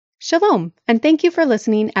Shalom, and thank you for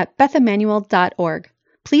listening at BethEmmanuel.org.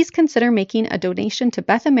 Please consider making a donation to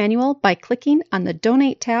Beth Emmanuel by clicking on the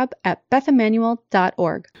Donate tab at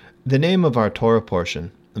BethEmmanuel.org. The name of our Torah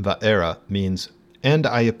portion, Va'era, means, "And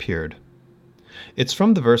I appeared." It's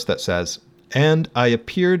from the verse that says, "And I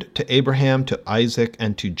appeared to Abraham, to Isaac,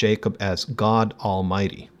 and to Jacob as God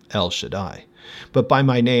Almighty, El Shaddai. But by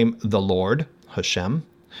my name, the Lord, Hashem,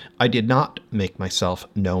 I did not make myself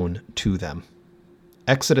known to them."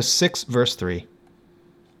 Exodus 6, verse 3.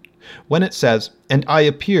 When it says, "And I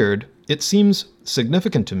appeared," it seems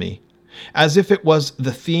significant to me, as if it was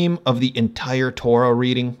the theme of the entire Torah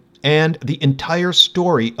reading and the entire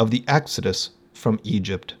story of the Exodus from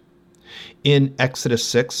Egypt. In Exodus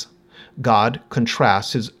 6, God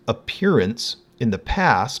contrasts his appearance in the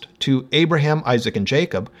past to Abraham, Isaac, and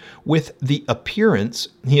Jacob with the appearance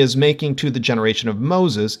he is making to the generation of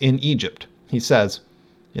Moses in Egypt. He says,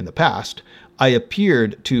 in the past, "I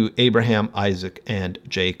appeared to Abraham, Isaac, and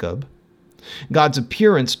Jacob." God's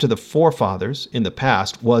appearance to the forefathers in the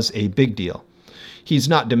past was a big deal. He's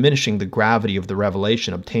not diminishing the gravity of the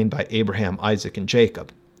revelation obtained by Abraham, Isaac, and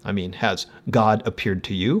Jacob. I mean, has God appeared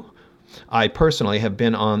to you? I personally have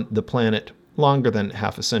been on the planet longer than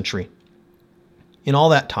half a century. In all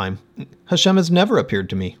that time, Hashem has never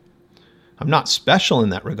appeared to me. I'm not special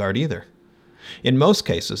in that regard either. In most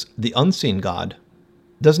cases, the unseen God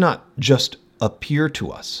does not just appear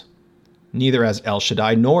to us, neither as El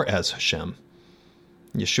Shaddai nor as Hashem.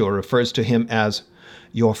 Yeshua refers to him as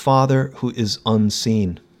your Father who is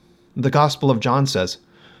unseen. The Gospel of John says,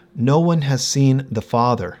 "No one has seen the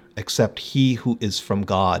Father except he who is from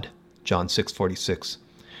God," John 6:46.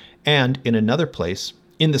 And in another place,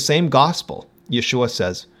 in the same Gospel, Yeshua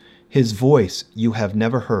says, "His voice you have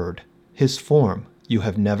never heard, his form you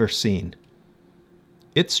have never seen."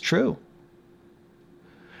 It's true.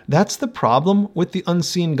 That's the problem with the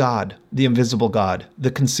unseen God, the invisible God,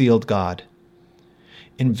 the concealed God.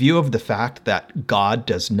 In view of the fact that God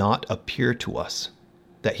does not appear to us,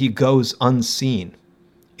 that he goes unseen,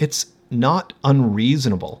 it's not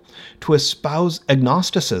unreasonable to espouse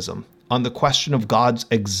agnosticism on the question of God's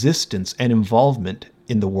existence and involvement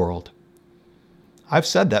in the world. I've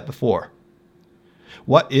said that before.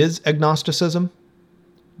 What is agnosticism?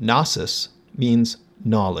 Gnosis means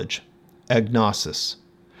knowledge. Agnosis.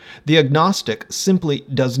 The agnostic simply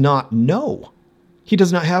does not know. He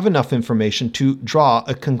does not have enough information to draw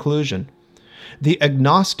a conclusion. The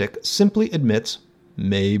agnostic simply admits,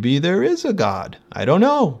 maybe there is a God. I don't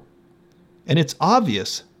know. And it's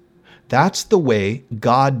obvious. That's the way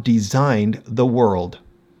God designed the world.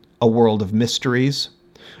 A world of mysteries,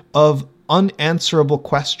 of unanswerable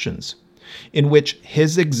questions, in which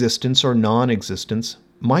his existence or non-existence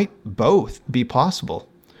might both be possible,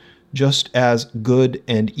 just as good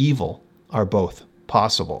and evil are both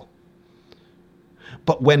possible.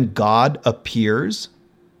 But when God appears,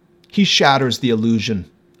 he shatters the illusion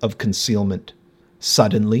of concealment.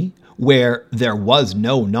 Suddenly, where there was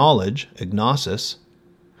no knowledge, agnosis,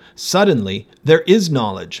 suddenly there is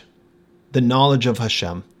knowledge, the knowledge of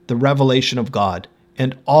Hashem, the revelation of God,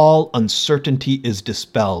 and all uncertainty is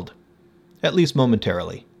dispelled, at least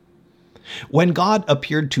momentarily. When God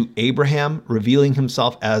appeared to Abraham, revealing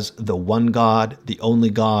himself as the one God, the only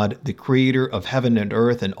God, the creator of heaven and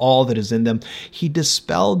earth and all that is in them, he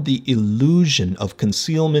dispelled the illusion of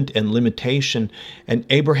concealment and limitation, and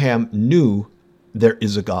Abraham knew there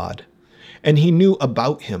is a God, and he knew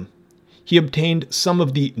about him. He obtained some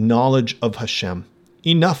of the knowledge of Hashem,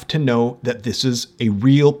 enough to know that this is a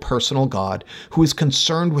real personal God who is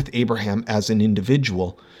concerned with Abraham as an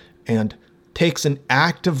individual and takes an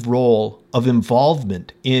active role of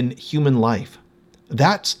involvement in human life.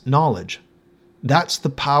 That's knowledge. That's the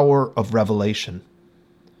power of revelation.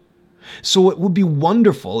 So it would be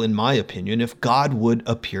wonderful, in my opinion, if God would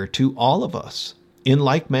appear to all of us in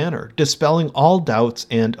like manner, dispelling all doubts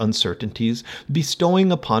and uncertainties,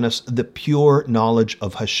 bestowing upon us the pure knowledge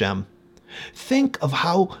of Hashem. Think of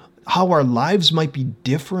how our lives might be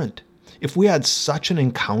different if we had such an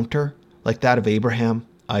encounter like that of Abraham,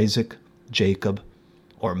 Isaac, Jacob,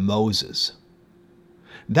 or Moses.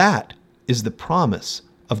 That is the promise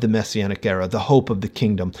of the Messianic era, the hope of the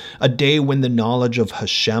kingdom, a day when the knowledge of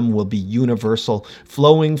Hashem will be universal,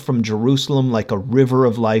 flowing from Jerusalem like a river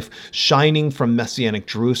of life, shining from Messianic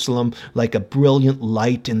Jerusalem like a brilliant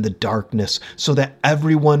light in the darkness, so that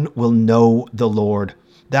everyone will know the Lord.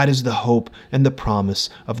 That is the hope and the promise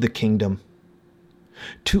of the kingdom.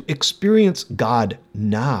 To experience God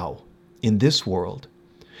now, in this world,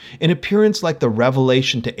 an appearance like the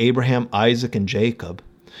revelation to Abraham, Isaac, and Jacob,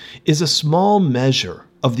 is a small measure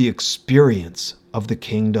of the experience of the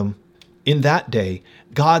kingdom. In that day,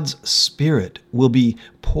 God's Spirit will be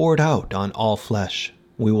poured out on all flesh.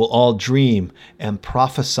 We will all dream and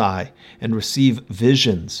prophesy and receive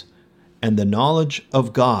visions, and the knowledge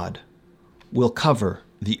of God will cover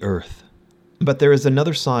the earth. But there is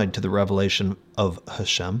another side to the revelation of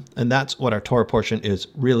Hashem, and that's what our Torah portion is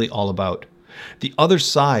really all about. The other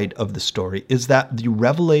side of the story is that the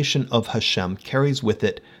revelation of Hashem carries with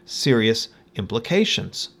it serious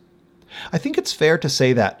implications. I think it's fair to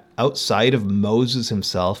say that outside of Moses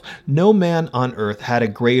himself, no man on earth had a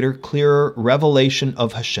greater, clearer revelation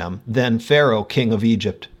of Hashem than Pharaoh, king of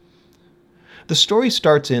Egypt. The story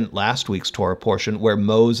starts in last week's Torah portion where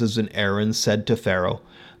Moses and Aaron said to Pharaoh,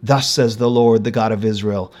 "Thus says the Lord, the God of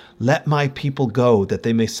Israel, let my people go, that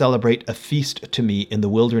they may celebrate a feast to me in the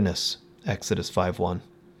wilderness." Exodus 5:1.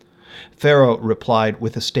 Pharaoh replied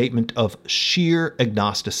with a statement of sheer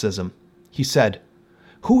agnosticism. He said,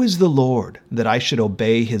 "Who is the Lord, that I should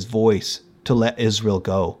obey his voice to let Israel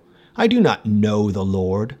go? I do not know the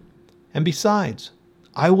Lord. And besides,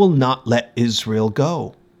 I will not let Israel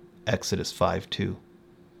go." Exodus 5:2.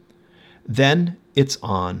 Then it's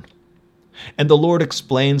on. And the Lord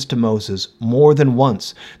explains to Moses more than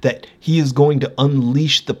once that he is going to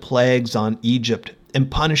unleash the plagues on Egypt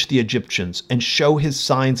and punish the Egyptians and show his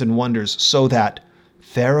signs and wonders so that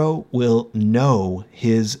Pharaoh will know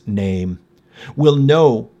his name, will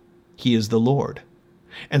know he is the Lord,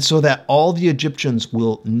 and so that all the Egyptians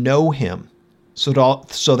will know him, so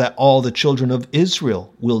that all the children of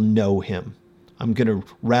Israel will know him. I'm going to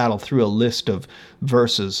rattle through a list of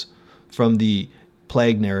verses from the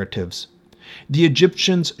plague narratives. The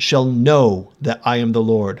Egyptians shall know that I am the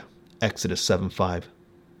Lord, Exodus 7:5.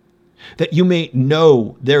 That you may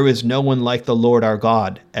know there is no one like the Lord our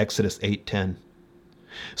God, Exodus 8:10.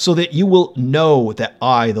 So that you will know that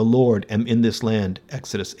I, the Lord, am in this land,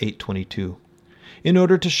 Exodus 8:22. In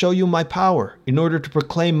order to show you my power, in order to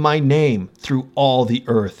proclaim my name through all the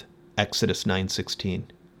earth, Exodus 9:16.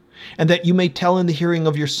 And that you may tell in the hearing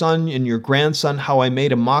of your son and your grandson how I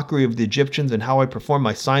made a mockery of the Egyptians and how I performed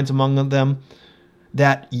my signs among them,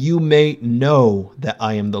 that you may know that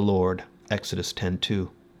I am the Lord, Exodus 10:2.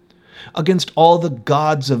 Against all the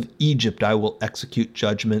gods of Egypt I will execute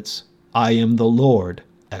judgments. I am the Lord,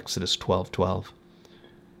 Exodus 12:12.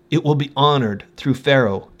 It will be honored through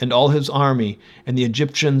Pharaoh and all his army, and the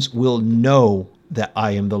Egyptians will know that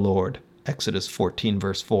I am the Lord, Exodus 14,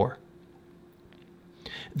 verse 4.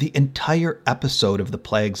 The entire episode of the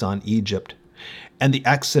plagues on Egypt and the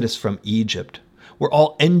exodus from Egypt were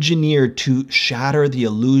all engineered to shatter the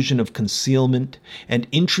illusion of concealment and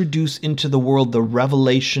introduce into the world the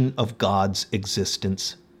revelation of God's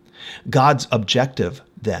existence. God's objective,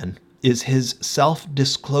 then, is his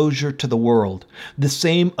self-disclosure to the world, the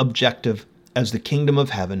same objective as the kingdom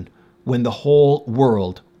of heaven, when the whole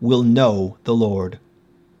world will know the Lord.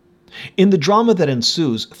 In the drama that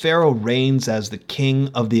ensues, Pharaoh reigns as the king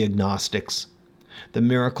of the agnostics. The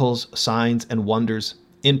miracles, signs, and wonders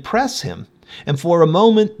impress him, and for a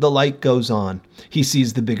moment the light goes on. He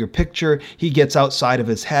sees the bigger picture, he gets outside of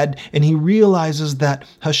his head, and he realizes that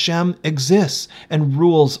Hashem exists and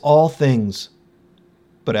rules all things.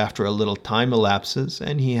 But after a little time elapses,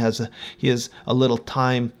 and he has a little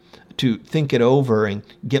time to think it over and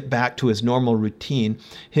get back to his normal routine,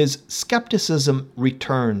 his skepticism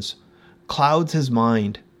returns, clouds his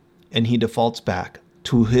mind, and he defaults back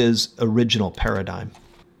to his original paradigm.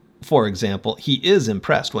 For example, he is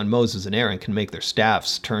impressed when Moses and Aaron can make their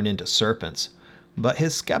staffs turn into serpents, but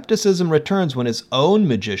his skepticism returns when his own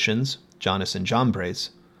magicians, Jannes and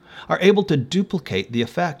Jambres, are able to duplicate the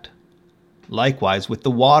effect. Likewise with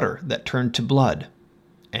the water that turned to blood,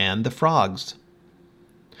 and the frogs.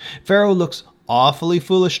 Pharaoh looks awfully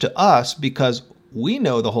foolish to us because we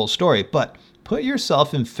know the whole story, but put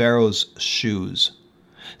yourself in Pharaoh's shoes.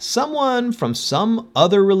 Someone from some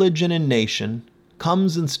other religion and nation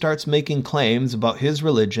comes and starts making claims about his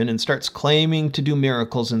religion and starts claiming to do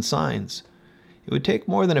miracles and signs. It would take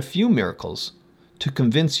more than a few miracles to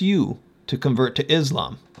convince you to convert to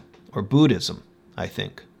Islam or Buddhism, I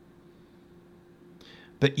think.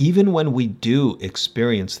 But even when we do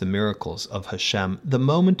experience the miracles of Hashem, the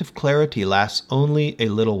moment of clarity lasts only a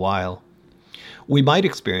little while. We might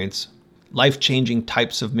experience life-changing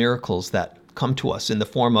types of miracles that come to us in the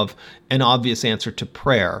form of an obvious answer to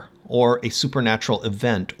prayer, or a supernatural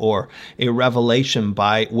event, or a revelation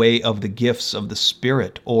by way of the gifts of the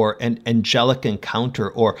Spirit, or an angelic encounter,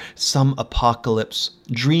 or some apocalypse,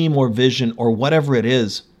 dream or vision, or whatever it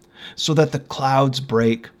is. so that the clouds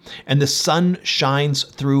break and the sun shines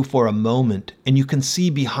through for a moment, and you can see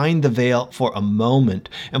behind the veil for a moment,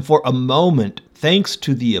 and for a moment, thanks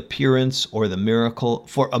to the appearance or the miracle,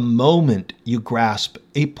 for a moment you grasp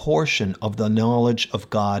a portion of the knowledge of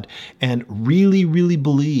God and really, really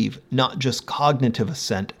believe, not just cognitive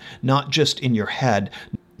assent, not just in your head,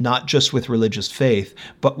 not just with religious faith,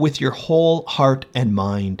 but with your whole heart and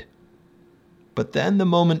mind. But then the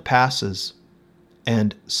moment passes,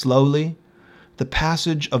 and slowly, the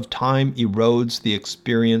passage of time erodes the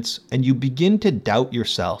experience, and you begin to doubt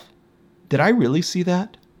yourself. Did I really see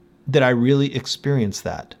that? Did I really experience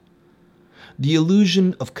that? The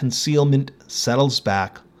illusion of concealment settles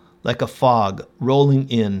back like a fog rolling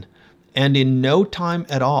in, and in no time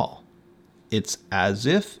at all, it's as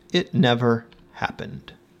if it never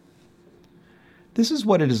happened. This is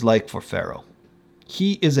what it is like for Pharaoh.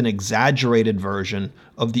 He is an exaggerated version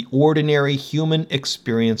of the ordinary human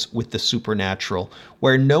experience with the supernatural,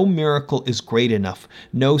 where no miracle is great enough,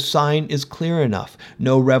 no sign is clear enough,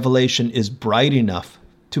 no revelation is bright enough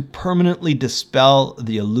to permanently dispel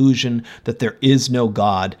the illusion that there is no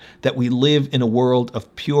God, that we live in a world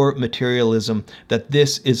of pure materialism, that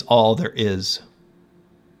this is all there is.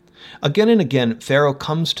 Again and again, Pharaoh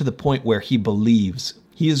comes to the point where he believes.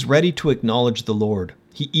 He is ready to acknowledge the Lord.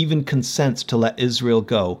 He even consents to let Israel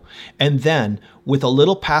go. And then, with a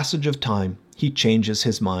little passage of time, he changes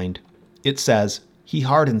his mind. It says he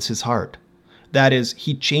hardens his heart. That is,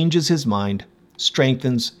 he changes his mind,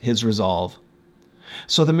 strengthens his resolve.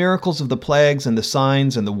 So the miracles of the plagues and the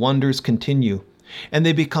signs and the wonders continue, and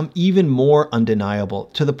they become even more undeniable,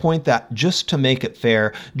 to the point that just to make it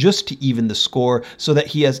fair, just to even the score, so that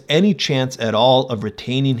he has any chance at all of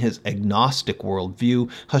retaining his agnostic worldview,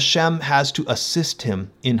 Hashem has to assist him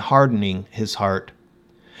in hardening his heart.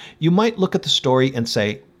 You might look at the story and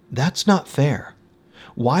say, that's not fair.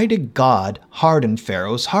 Why did God harden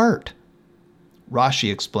Pharaoh's heart?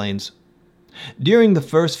 Rashi explains, during the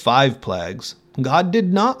first 5 plagues, God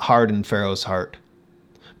did not harden Pharaoh's heart.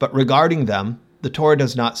 But regarding them, the Torah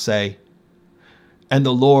does not say, and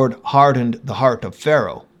the Lord hardened the heart of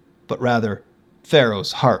Pharaoh, but rather,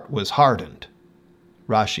 Pharaoh's heart was hardened.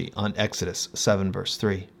 Rashi on Exodus 7 verse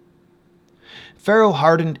 3. Pharaoh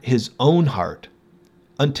hardened his own heart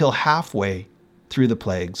until halfway through the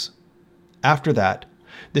plagues. After that,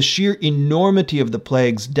 the sheer enormity of the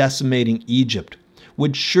plagues decimating Egypt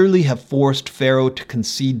would surely have forced Pharaoh to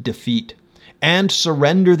concede defeat and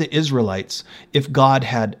surrender the Israelites if God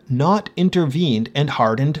had not intervened and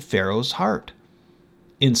hardened Pharaoh's heart.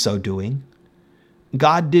 In so doing,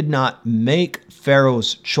 God did not make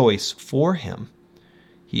Pharaoh's choice for him.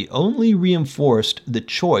 He only reinforced the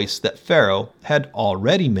choice that Pharaoh had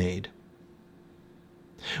already made.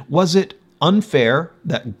 Was it unfair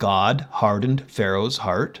that God hardened Pharaoh's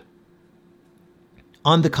heart?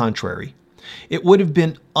 On the contrary, it would have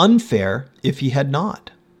been unfair if he had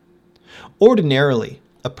not. Ordinarily,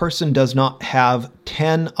 a person does not have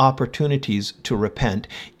 10 opportunities to repent,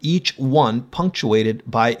 each one punctuated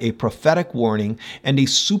by a prophetic warning and a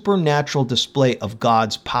supernatural display of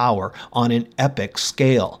God's power on an epic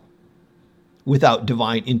scale. Without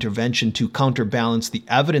divine intervention to counterbalance the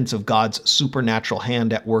evidence of God's supernatural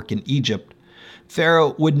hand at work in Egypt,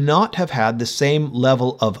 Pharaoh would not have had the same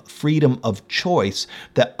level of freedom of choice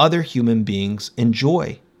that other human beings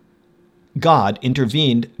enjoy. God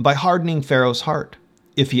intervened by hardening Pharaoh's heart.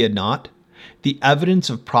 If he had not, the evidence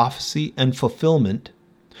of prophecy and fulfillment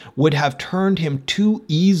would have turned him too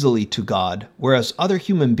easily to God, whereas other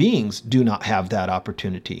human beings do not have that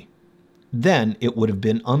opportunity. Then it would have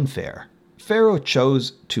been unfair. Pharaoh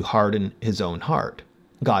chose to harden his own heart.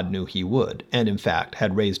 God knew he would, and in fact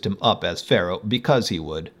had raised him up as Pharaoh because he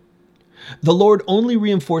would. The Lord only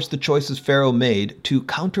reinforced the choices Pharaoh made to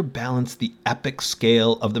counterbalance the epic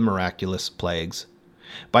scale of the miraculous plagues.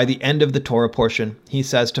 By the end of the Torah portion, he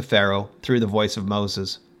says to Pharaoh through the voice of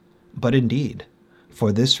Moses, "But indeed,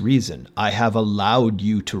 for this reason I have allowed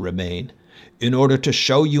you to remain, in order to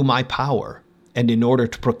show you my power, and in order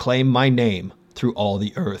to proclaim my name through all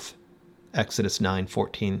the earth." Exodus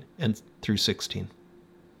 9:14 and through 16.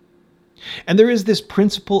 And there is this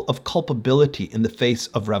principle of culpability in the face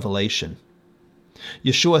of revelation.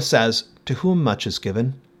 Yeshua says, to whom much is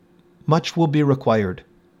given, much will be required.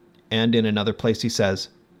 And in another place he says,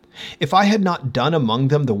 if I had not done among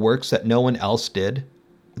them the works that no one else did,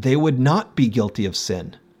 they would not be guilty of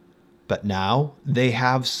sin. But now they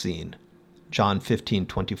have seen. John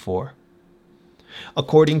 15:24.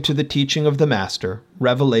 According to the teaching of the Master,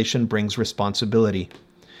 revelation brings responsibility.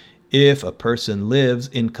 If a person lives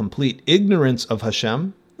in complete ignorance of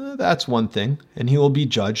Hashem, That's one thing, and he will be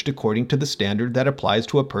judged according to the standard that applies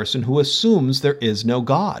to a person who assumes there is no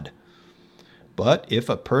God. But if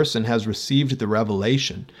a person has received the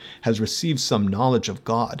revelation, has received some knowledge of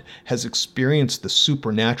God, has experienced the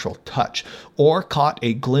supernatural touch, or caught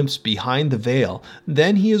a glimpse behind the veil,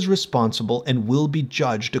 then he is responsible and will be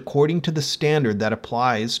judged according to the standard that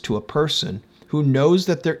applies to a person who knows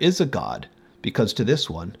that there is a God, because to this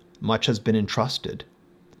one much has been entrusted,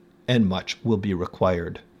 and much will be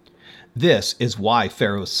required. This is why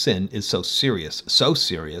Pharaoh's sin is so serious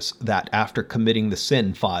that after committing the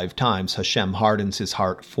sin 5 times, Hashem hardens his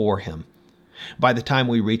heart for him. By the time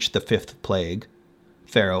we reach the 5th plague,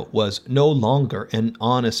 Pharaoh was no longer an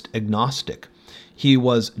honest agnostic. He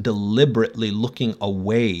was deliberately looking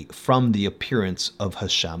away from the appearance of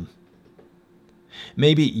Hashem.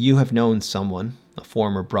 Maybe you have known someone, a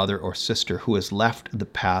former brother or sister, who has left the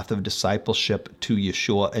path of discipleship to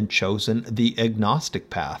Yeshua and chosen the agnostic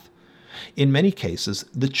path. In many cases,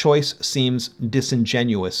 the choice seems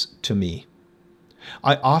disingenuous to me.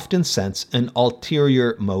 I often sense an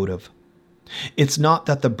ulterior motive. It's not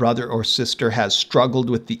that the brother or sister has struggled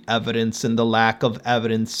with the evidence and the lack of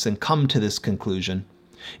evidence and come to this conclusion.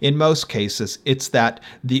 In most cases, it's that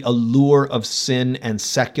the allure of sin and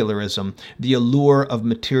secularism, the allure of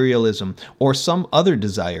materialism, or some other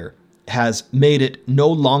desire has made it no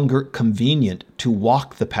longer convenient to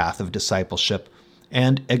walk the path of discipleship,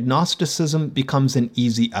 and agnosticism becomes an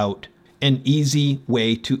easy out, an easy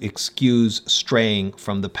way to excuse straying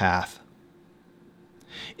from the path.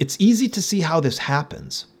 It's easy to see how this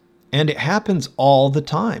happens, and it happens all the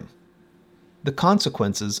time. The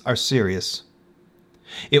consequences are serious.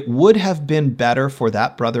 It would have been better for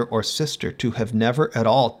that brother or sister to have never at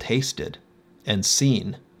all tasted and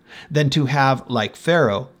seen than to have, like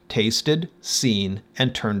Pharaoh, tasted, seen,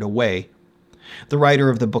 and turned away. The writer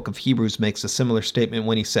of the book of Hebrews makes a similar statement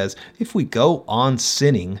when he says, if we go on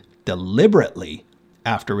sinning deliberately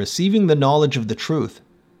after receiving the knowledge of the truth,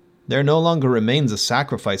 there no longer remains a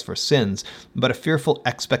sacrifice for sins, but a fearful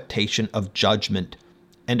expectation of judgment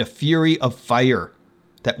and a fury of fire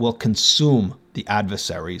that will consume the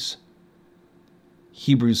adversaries.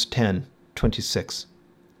 Hebrews 10:26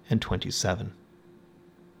 and 27.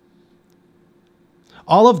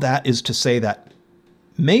 All of that is to say that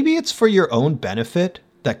maybe it's for your own benefit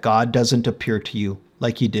that God doesn't appear to you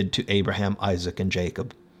like he did to Abraham, Isaac, and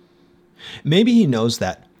Jacob. Maybe he knows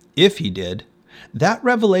that if he did, that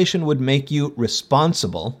revelation would make you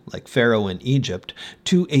responsible, like Pharaoh in Egypt,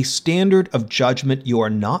 to a standard of judgment you are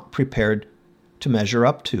not prepared to measure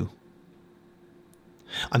up to.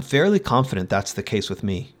 I'm fairly confident that's the case with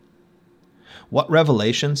me. What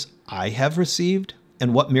revelations I have received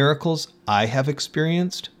and what miracles I have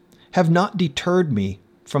experienced have not deterred me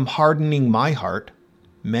from hardening my heart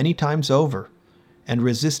many times over and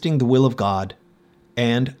resisting the will of God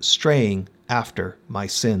and straying after my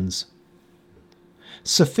sins.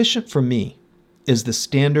 Sufficient for me is the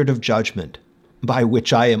standard of judgment by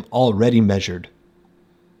which I am already measured.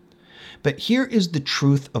 But here is the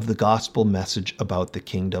truth of the gospel message about the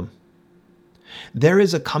kingdom. There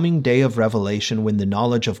is a coming day of revelation when the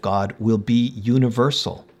knowledge of God will be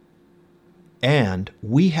universal. And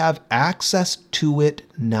we have access to it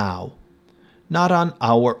now, not on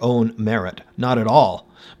our own merit, not at all,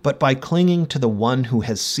 but by clinging to the one who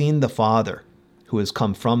has seen the Father, who has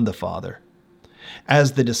come from the Father.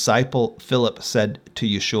 As the disciple Philip said to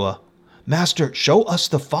Yeshua, "Master, show us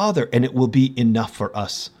the Father, and it will be enough for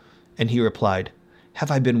us." And he replied, "Have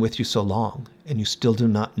I been with you so long, and you still do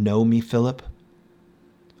not know me, Philip?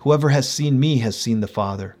 Whoever has seen me has seen the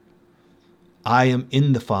Father. I am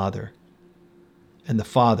in the Father, and the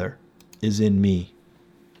Father is in me."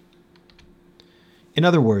 In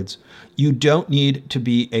other words, you don't need to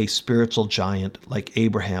be a spiritual giant like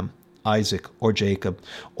Abraham, Isaac, or Jacob,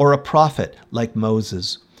 or a prophet like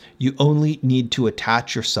Moses. You only need to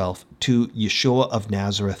attach yourself to Yeshua of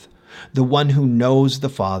Nazareth, the one who knows the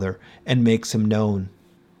Father and makes him known.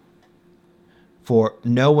 For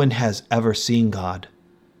no one has ever seen God,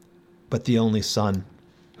 but the only Son,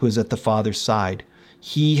 who is at the Father's side.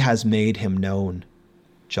 He has made him known.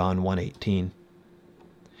 John 1:18.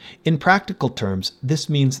 In practical terms, this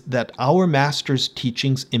means that our Master's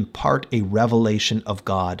teachings impart a revelation of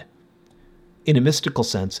God. In a mystical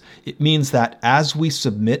sense, it means that as we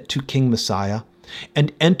submit to King Messiah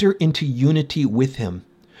and enter into unity with him,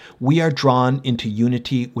 we are drawn into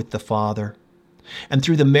unity with the Father. And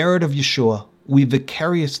through the merit of Yeshua, we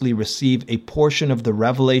vicariously receive a portion of the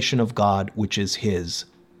revelation of God which is his.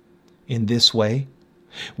 In this way,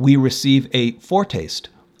 we receive a foretaste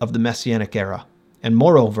of the Messianic era, and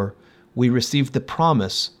moreover, we receive the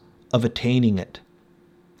promise of attaining it.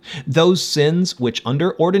 Those sins which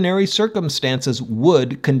under ordinary circumstances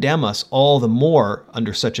would condemn us all the more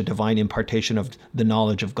under such a divine impartation of the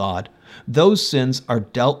knowledge of God, those sins are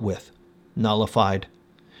dealt with, nullified,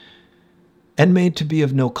 and made to be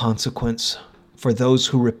of no consequence for those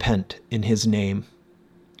who repent in his name.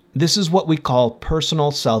 This is what we call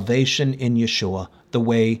personal salvation in Yeshua, the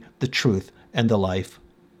way, the truth, and the life.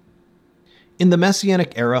 In the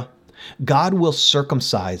Messianic era, God will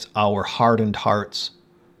circumcise our hardened hearts,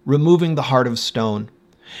 removing the heart of stone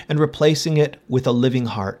and replacing it with a living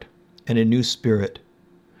heart and a new spirit,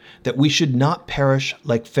 that we should not perish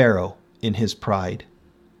like Pharaoh in his pride.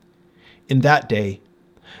 In that day,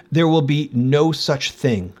 there will be no such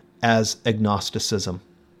thing as agnosticism.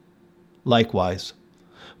 Likewise,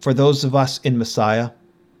 for those of us in Messiah,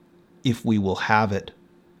 if we will have it,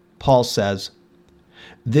 Paul says,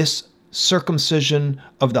 this circumcision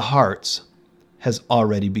of the hearts has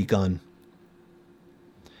already begun.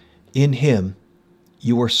 In him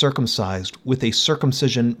you were circumcised with a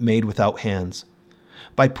circumcision made without hands,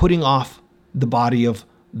 by putting off the body of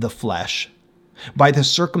the flesh, by the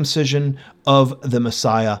circumcision of the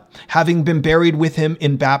Messiah, having been buried with him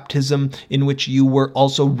in baptism, in which you were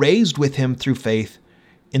also raised with him through faith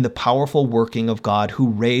in the powerful working of God who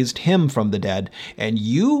raised him from the dead. And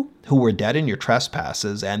you who were dead in your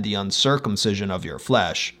trespasses and the uncircumcision of your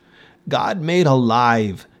flesh, God made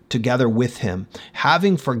alive together with him,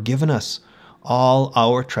 having forgiven us all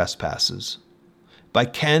our trespasses, by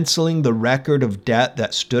canceling the record of debt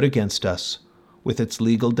that stood against us with its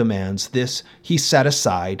legal demands. This he set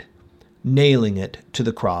aside, nailing it to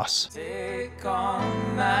the cross. Take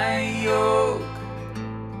on my yoke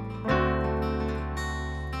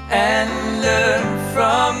and learn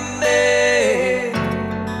from me,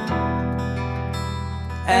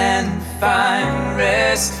 and find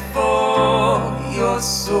rest for your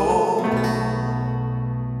soul.